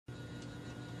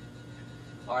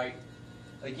All right,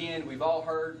 again, we've all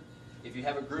heard if you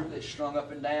have a group that's strung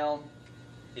up and down,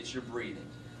 it's your breathing.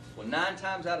 Well, 9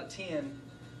 times out of 10,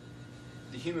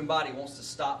 the human body wants to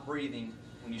stop breathing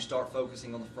when you start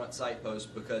focusing on the front sight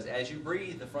post, because as you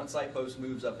breathe, the front sight post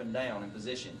moves up and down in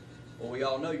position. Well, we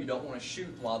all know you don't want to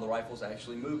shoot while the rifle's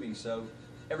actually moving, so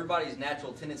everybody's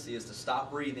natural tendency is to stop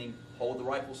breathing, hold the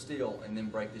rifle still, and then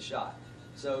break the shot.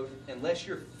 So unless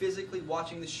you're physically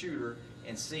watching the shooter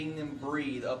and seeing them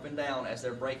breathe up and down as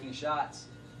they're breaking shots,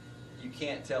 you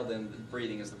can't tell them that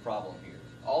breathing is the problem here.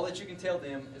 All that you can tell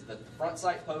them is that the front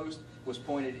sight post was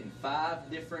pointed in 5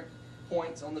 different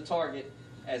points on the target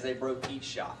as they broke each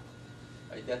shot.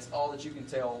 Right, that's all that you can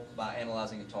tell by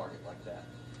analyzing a target like that.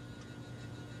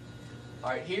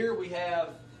 All right, here we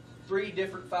have 3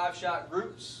 different 5-shot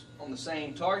groups on the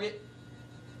same target.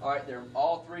 All right, they're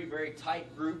all 3 very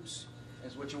tight groups,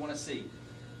 is what you want to see.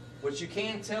 What you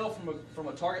can tell from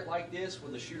a target like this,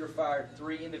 where the shooter fired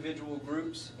 3 individual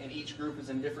groups and each group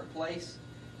is in a different place,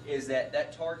 is that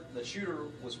the shooter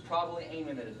was probably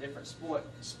aiming at a different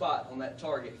spot on that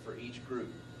target for each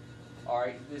group. All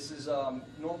right, this is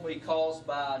normally caused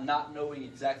by not knowing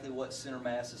exactly what center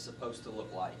mass is supposed to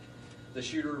look like. The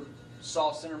shooter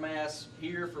saw center mass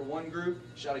here for one group,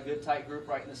 shot a good tight group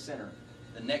right in the center.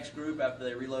 The next group, after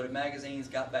they reloaded magazines,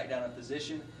 got back down in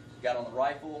position, got on the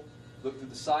rifle, looked through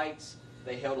the sights.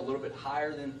 They held a little bit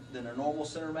higher than their normal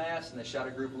center mass, and they shot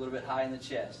a group a little bit high in the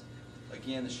chest.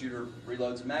 Again, the shooter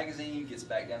reloads a magazine, gets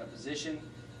back down in position.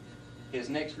 His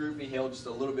next group he held just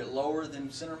a little bit lower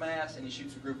than center mass, and he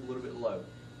shoots a group a little bit low.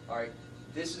 All right,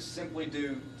 this is simply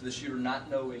due to the shooter not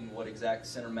knowing what exact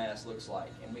center mass looks like.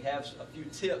 And we have a few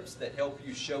tips that help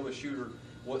you show a shooter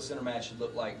what center mass should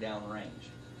look like downrange.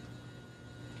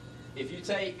 If you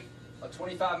take a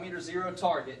 25-meter zero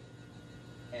target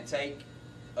and take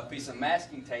a piece of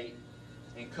masking tape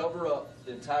and cover up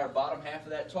the entire bottom half of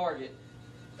that target,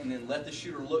 and then let the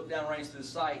shooter look downrange to the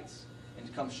sights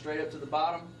and come straight up to the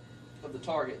bottom of the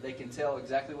target, they can tell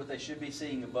exactly what they should be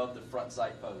seeing above the front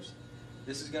sight post.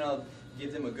 This is going to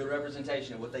give them a good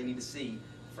representation of what they need to see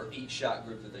for each shot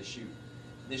group that they shoot.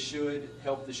 This should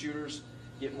help the shooters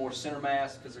get more center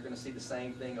mass, because they're going to see the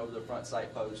same thing over the front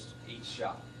sight post each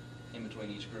shot, in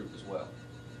between each group as well.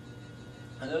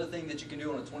 Another thing that you can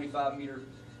do on a 25-meter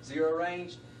zero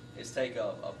range is take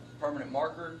a permanent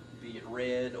marker, be it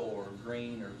red or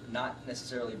green or not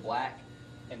necessarily black,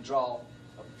 and draw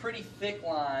a pretty thick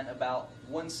line about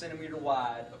 1 centimeter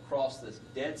wide across the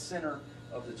dead center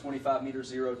of the 25-meter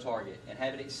zero target, and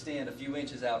have it extend a few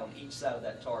inches out on each side of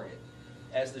that target.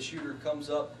 As the shooter comes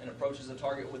up and approaches the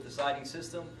target with the sighting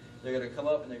system, they're going to come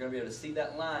up and they're going to be able to see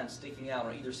that line sticking out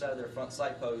on either side of their front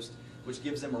sight post, which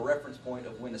gives them a reference point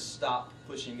of when to stop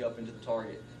pushing up into the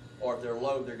target. Or if they're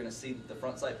low, they're going to see that the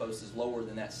front sight post is lower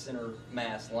than that center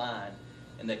mass line,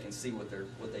 and they can see what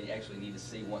they actually need to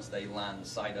see once they line the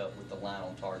sight up with the line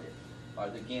on target. All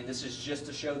right, again, this is just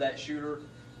to show that shooter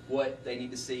what they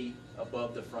need to see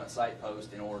above the front sight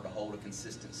post in order to hold a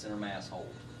consistent center mass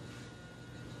hold.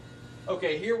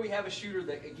 Okay, here we have a shooter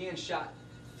that again shot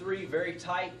 3 very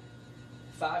tight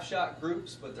 5-shot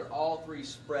groups, but they're all 3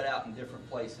 spread out in different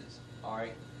places. All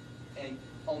right, and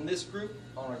on this group,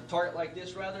 on a target like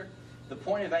this rather, the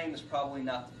point of aim is probably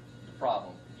not the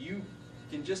problem. You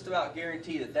can just about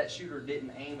guarantee that that shooter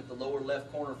didn't aim at the lower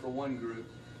left corner for one group,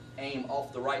 aim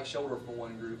off the right shoulder for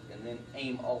one group, and then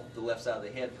aim off the left side of the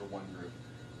head for one group.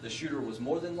 The shooter was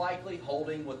more than likely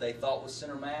holding what they thought was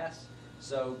center mass,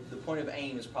 so the point of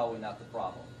aim is probably not the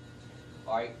problem.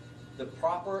 All right, the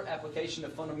proper application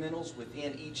of fundamentals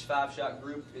within each 5-shot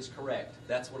group is correct.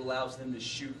 That's what allows them to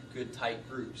shoot good tight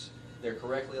groups. They're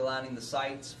correctly aligning the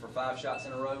sights for 5 shots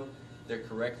in a row. They're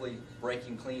correctly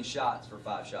breaking clean shots for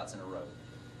 5 shots in a row.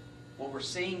 What we're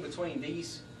seeing between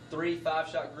these 3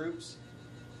 5-shot groups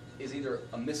is either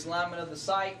a misalignment of the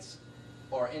sights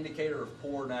or an indicator of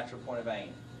poor natural point of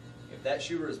aim. If that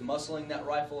shooter is muscling that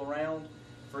rifle around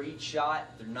for each shot,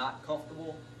 they're not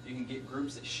comfortable, you can get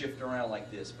groups that shift around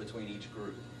like this between each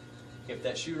group. If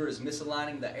that shooter is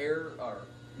misaligning the air or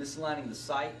misaligning the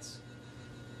sights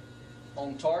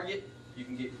on target, you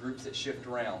can get groups that shift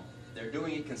around. They're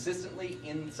doing it consistently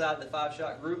inside the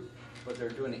 5-shot group, but they're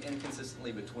doing it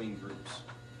inconsistently between groups.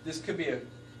 This could be an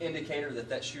indicator that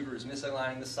that shooter is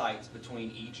misaligning the sights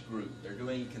between each group. They're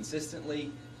doing it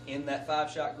consistently in that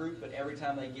 5-shot group, but every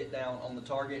time they get down on the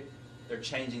target, they're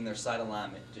changing their sight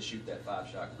alignment to shoot that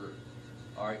 5-shot group.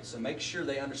 All right, so make sure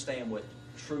they understand what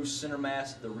true center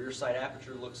mass of the rear sight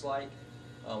aperture looks like.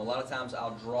 A lot of times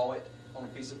I'll draw it on a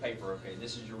piece of paper. Okay,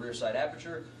 this is your rear sight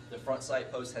aperture. The front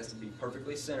sight post has to be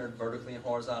perfectly centered vertically and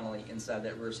horizontally inside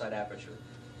that rear sight aperture.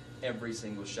 every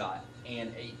single shot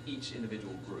and each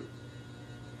individual group.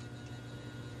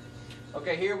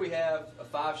 Okay, here we have a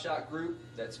 5-shot group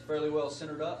that's fairly well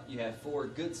centered up. You have 4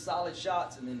 good solid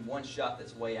shots and then 1 shot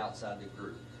that's way outside the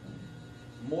group.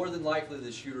 More than likely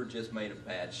the shooter just made a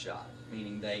bad shot,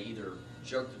 meaning they either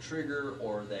jerked the trigger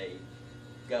or they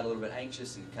got a little bit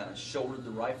anxious and kind of shouldered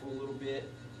the rifle a little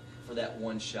bit for that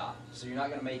 1 shot. So you're not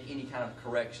going to make any kind of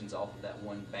corrections off of that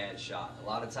 1 bad shot. A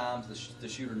lot of times the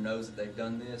shooter knows that they've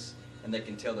done this and they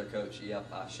can tell their coach, yep,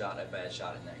 I shot a bad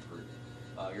shot in that group.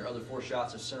 Your other 4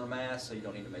 shots are center mass, so you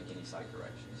don't need to make any sight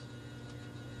corrections.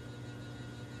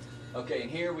 Okay,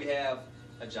 and here we have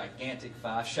a gigantic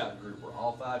 5-shot group where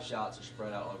all 5 shots are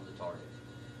spread out over the target.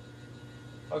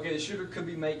 Okay, the shooter could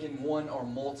be making 1 or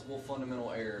multiple fundamental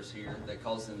errors here that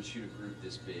cause them to shoot a group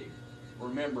this big.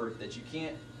 Remember that you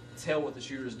can't tell what the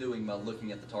shooter is doing by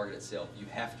looking at the target itself. You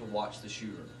have to watch the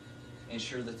shooter.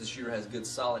 Ensure that the shooter has good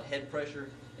solid head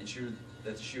pressure, ensure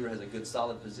that the shooter has a good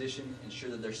solid position, ensure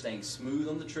that they're staying smooth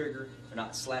on the trigger, they're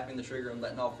not slapping the trigger and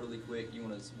letting off really quick. You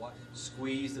want to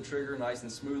squeeze the trigger nice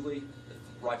and smoothly.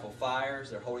 The rifle fires,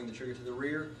 they're holding the trigger to the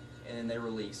rear, and then they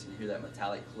release, and you hear that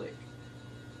metallic click.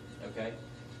 Okay?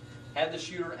 Have the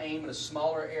shooter aim at a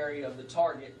smaller area of the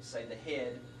target, say the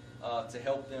head, to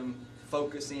help them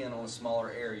focus in on a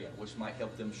smaller area, which might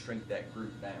help them shrink that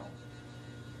group down.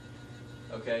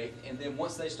 Okay, and then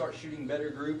once they start shooting better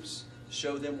groups,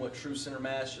 show them what true center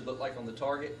mass should look like on the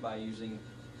target by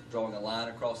drawing a line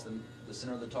across the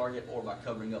center of the target or by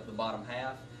covering up the bottom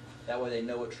half. That way they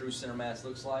know what true center mass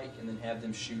looks like, and then have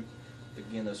them shoot,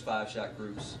 again, those 5-shot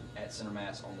groups at center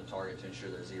mass on the target to ensure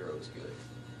their 0 is good.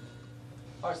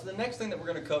 All right, so the next thing that we're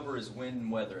going to cover is wind and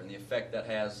weather and the effect that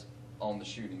has on the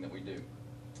shooting that we do.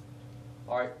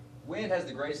 All right, wind has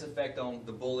the greatest effect on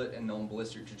the bullet and on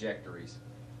ballistic trajectories.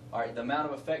 All right, the amount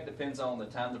of effect depends on the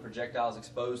time the projectile is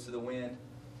exposed to the wind,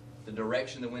 the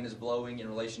direction the wind is blowing in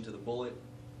relation to the bullet,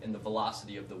 and the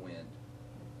velocity of the wind.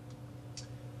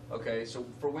 Okay, so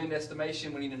for wind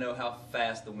estimation, we need to know how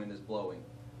fast the wind is blowing.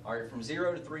 All right, from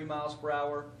 0 to 3 miles per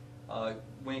hour,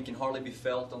 wind can hardly be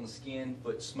felt on the skin,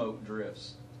 but smoke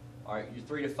drifts. All right, your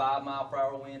 3 to 5 mile per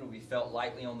hour wind will be felt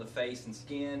lightly on the face and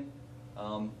skin.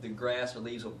 The grass or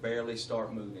leaves will barely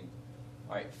start moving.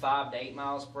 All right, 5 to 8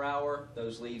 miles per hour,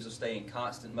 those leaves will stay in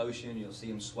constant motion. You'll see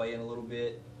them swaying a little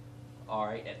bit. All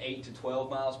right, at 8 to 12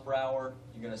 miles per hour,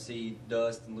 you're going to see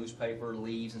dust and loose paper,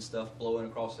 leaves and stuff blowing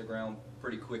across the ground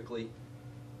pretty quickly.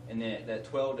 And then at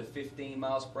 12 to 15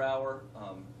 miles per hour,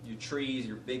 your trees,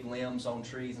 your big limbs on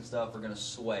trees and stuff are going to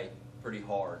sway pretty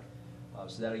hard.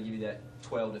 So that'll give you that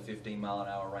 12 to 15 mile an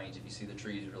hour range if you see the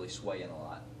trees really swaying a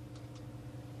lot.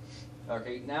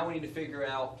 Okay, now we need to figure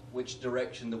out which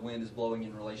direction the wind is blowing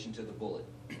in relation to the bullet.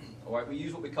 All right, we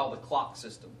use what we call the clock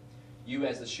system. You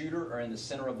as the shooter are in the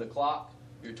center of the clock.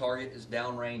 Your target is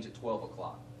downrange at 12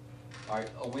 o'clock. All right,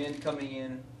 a wind coming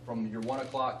in from your 1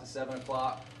 o'clock to 7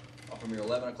 o'clock, or from your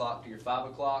 11 o'clock to your 5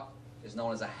 o'clock is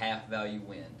known as a half value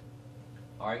wind.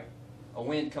 All right, a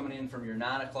wind coming in from your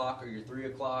 9 o'clock or your 3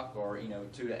 o'clock or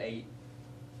 2 to 8,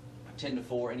 10 to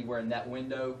 4, anywhere in that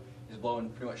window is blowing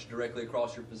pretty much directly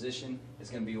across your position. It's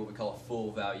going to be what we call a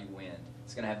full value wind.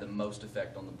 It's going to have the most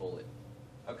effect on the bullet.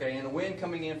 Okay, and a wind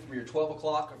coming in from your 12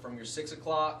 o'clock or from your 6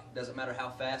 o'clock, doesn't matter how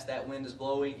fast that wind is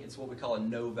blowing, it's what we call a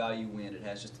no value wind. It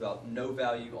has just about no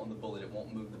value on the bullet. It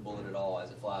won't move the bullet at all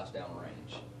as it flies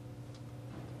downrange.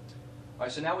 All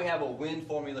right, so now we have a wind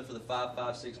formula for the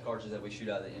 5.56 cartridge that we shoot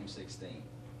out of the M16.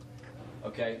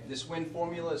 Okay, this wind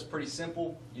formula is pretty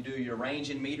simple. You do your range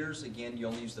in meters. Again, you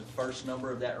only use the first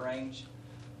number of that range,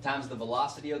 times the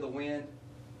velocity of the wind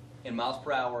in miles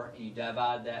per hour, and you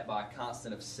divide that by a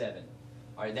constant of 7.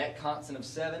 All right, that constant of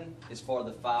 7 is for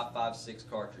the 5.56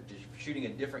 cartridge. If you're shooting a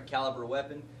different caliber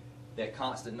weapon, that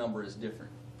constant number is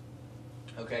different.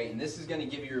 Okay, and this is going to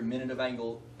give you your minute of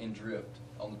angle and drift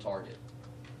on the target.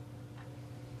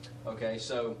 Okay,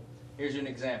 so here's an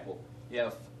example. You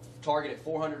have a target at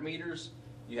 400 meters.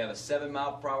 You have a 7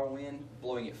 mile per hour wind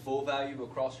blowing at full value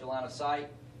across your line of sight.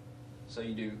 So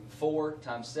you do 4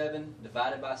 times 7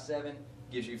 divided by 7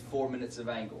 gives you 4 minutes of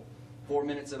angle. 4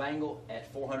 minutes of angle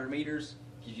at 400 meters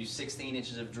gives you 16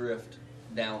 inches of drift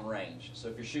downrange. So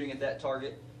if you're shooting at that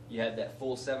target, you have that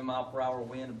full 7 mile per hour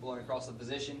wind blowing across the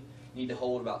position. You need to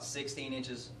hold about 16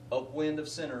 inches upwind of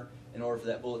center in order for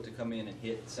that bullet to come in and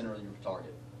hit the center of your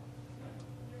target.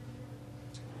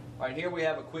 All right, here we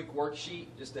have a quick worksheet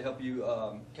just to help you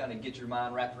kind of get your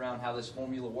mind wrapped around how this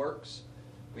formula works.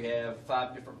 We have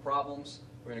 5 different problems.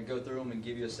 We're going to go through them and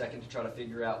give you a second to try to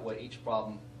figure out what each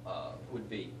problem would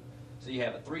be. So you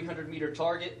have a 300 meter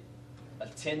target, a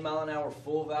 10 mile an hour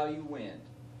full value wind.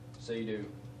 So you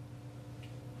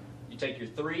You take your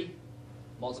 3,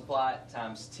 multiply it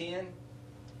times 10,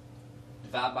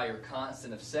 divide by your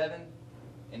constant of 7,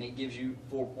 and it gives you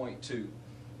 4.2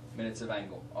 minutes of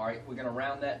angle. All right, we're going to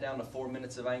round that down to 4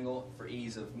 minutes of angle for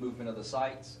ease of movement of the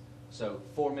sights. So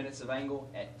 4 minutes of angle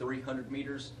at 300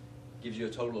 meters gives you a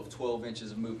total of 12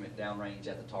 inches of movement downrange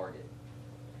at the target.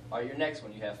 All right, your next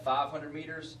one, you have 500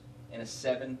 meters and a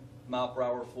 7 mile per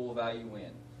hour full value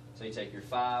wind. So you take your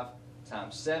 5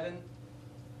 times 7,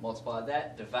 multiply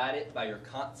that, divide it by your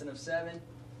constant of 7,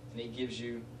 and it gives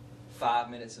you 5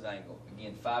 minutes of angle.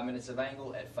 Again, 5 minutes of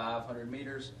angle at 500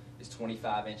 meters is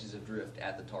 25 inches of drift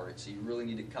at the target. So you really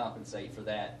need to compensate for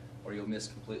that or you'll miss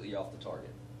completely off the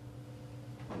target.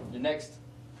 Your next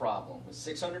problem was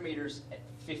 600 meters at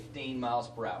 15 miles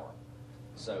per hour.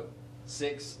 So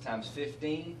 6 times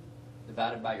 15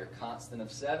 divided by your constant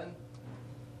of 7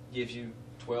 gives you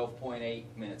 12.8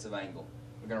 minutes of angle.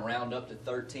 We're going to round up to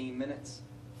 13 minutes.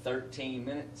 13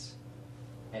 minutes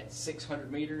at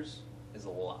 600 meters is a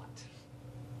lot.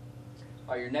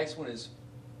 All right, your next one is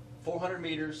 400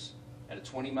 meters at a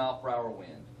 20 mile per hour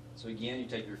wind. So again, you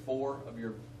take your 4 of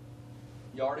your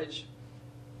yardage,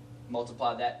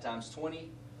 multiply that times 20,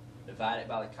 divide it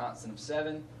by the constant of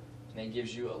 7, and it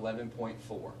gives you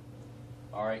 11.4.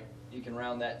 All right, you can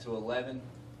round that to 11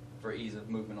 for ease of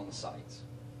movement on the sights.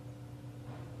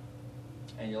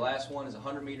 And your last one is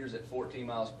 100 meters at 14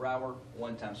 miles per hour.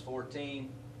 1 times 14,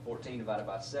 14 divided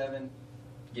by 7,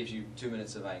 gives you 2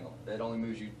 minutes of angle. That only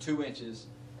moves you 2 inches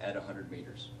at 100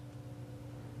 meters.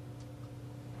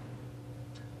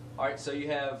 All right, so you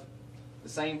have the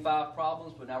same 5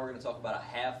 problems, but now we're going to talk about a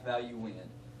half value wind.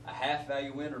 A half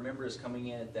value wind, remember, is coming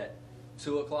in at that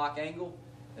 2 o'clock angle.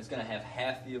 It's going to have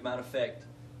half the amount of effect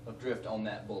of drift on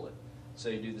that bullet. So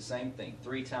you do the same thing.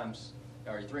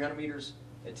 300 meters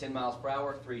at 10 miles per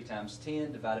hour, 3 times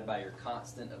 10 divided by your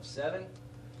constant of 7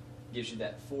 gives you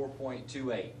that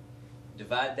 4.28.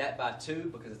 Divide that by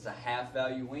 2 because it's a half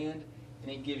value wind,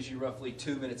 and it gives you roughly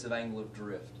 2 minutes of angle of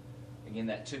drift. Again,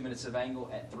 that 2 minutes of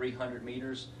angle at 300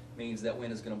 meters means that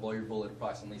wind is going to blow your bullet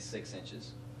approximately 6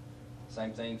 inches.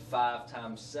 Same thing, 5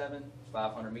 times 7,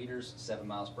 500 meters, 7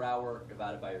 miles per hour,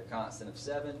 divided by your constant of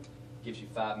 7, gives you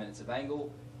 5 minutes of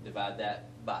angle. Divide that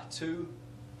by 2,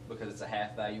 because it's a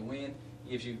half value wind,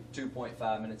 gives you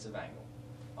 2.5 minutes of angle.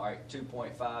 All right,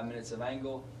 2.5 minutes of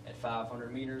angle at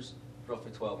 500 meters,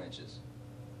 roughly 12 inches.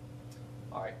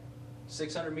 All right,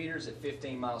 600 meters at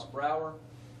 15 miles per hour.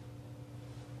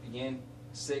 Again,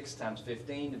 6 times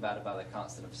 15 divided by the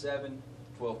constant of 7,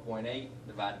 12.8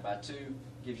 divided by 2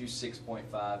 gives you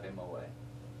 6.5 MOA.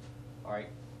 All right,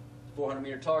 400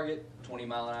 meter target, 20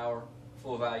 mile an hour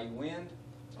full value wind,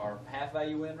 or half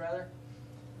value wind rather.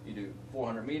 You do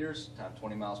 400 meters times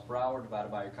 20 miles per hour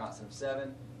divided by your constant of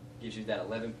 7 gives you that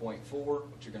 11.4,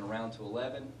 which you're going to round to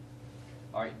 11.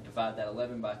 All right, divide that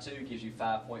 11 by 2 gives you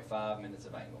 5.5 minutes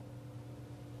of angle.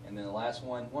 And then the last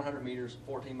one, 100 meters,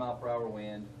 14 mile per hour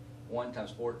wind, 1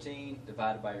 times 14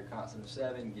 divided by your constant of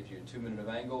 7 gives you a 2 minute of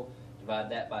angle. Divide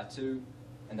that by 2,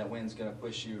 and that wind's going to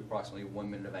push you approximately 1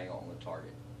 minute of angle on the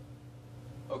target.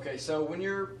 Okay, so when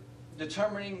you're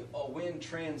determining a wind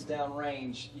trends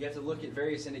downrange, you have to look at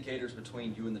various indicators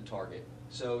between you and the target.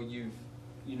 So you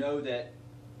know that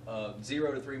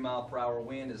 0 to 3 mile per hour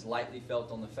wind is lightly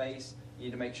felt on the face. You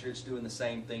need to make sure it's doing the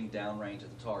same thing downrange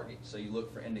at the target. So you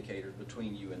look for indicators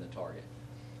between you and the target.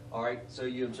 All right, so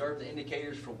you observe the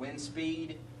indicators for wind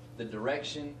speed, the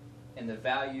direction, and the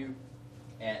value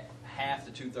at half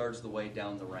to 2/3 of the way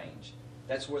down the range.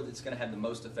 That's where it's going to have the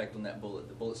most effect on that bullet.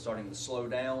 The bullet's starting to slow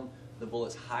down. The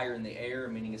bullet's higher in the air,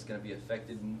 meaning it's going to be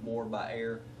affected more by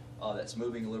air that's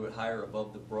moving a little bit higher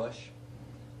above the brush.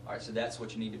 All right, so that's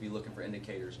what you need to be looking for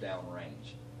indicators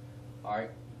downrange. All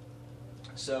right,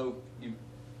 so you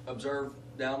observe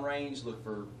downrange, look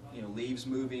for leaves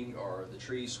moving or the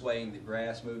trees swaying, the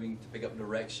grass moving to pick up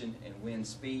direction and wind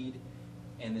speed,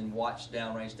 and then watch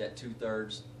downrange that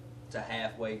 2/3 to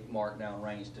halfway mark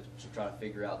downrange to try to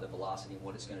figure out the velocity and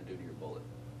what it's going to do to your bullet.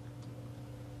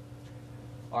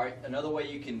 All right, another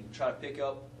way you can try to pick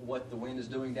up what the wind is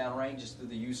doing downrange is through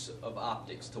the use of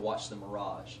optics to watch the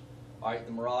mirage. All right,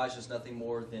 the mirage is nothing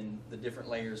more than the different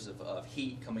layers of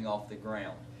heat coming off the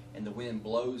ground, and the wind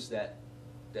blows that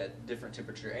different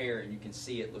temperature air, and you can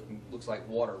see it looks like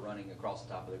water running across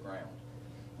the top of the ground.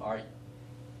 All right,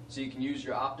 so you can use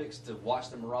your optics to watch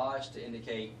the mirage to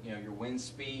indicate your wind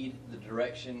speed, the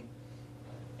direction,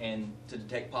 and to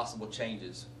detect possible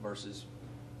changes versus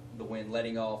the wind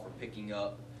letting off or picking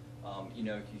up.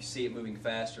 If you see it moving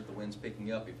faster, the wind's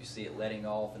picking up. If you see it letting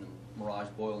off and the mirage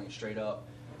boiling straight up,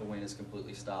 the wind is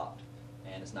completely stopped,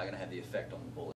 and it's not going to have the effect on the bullet.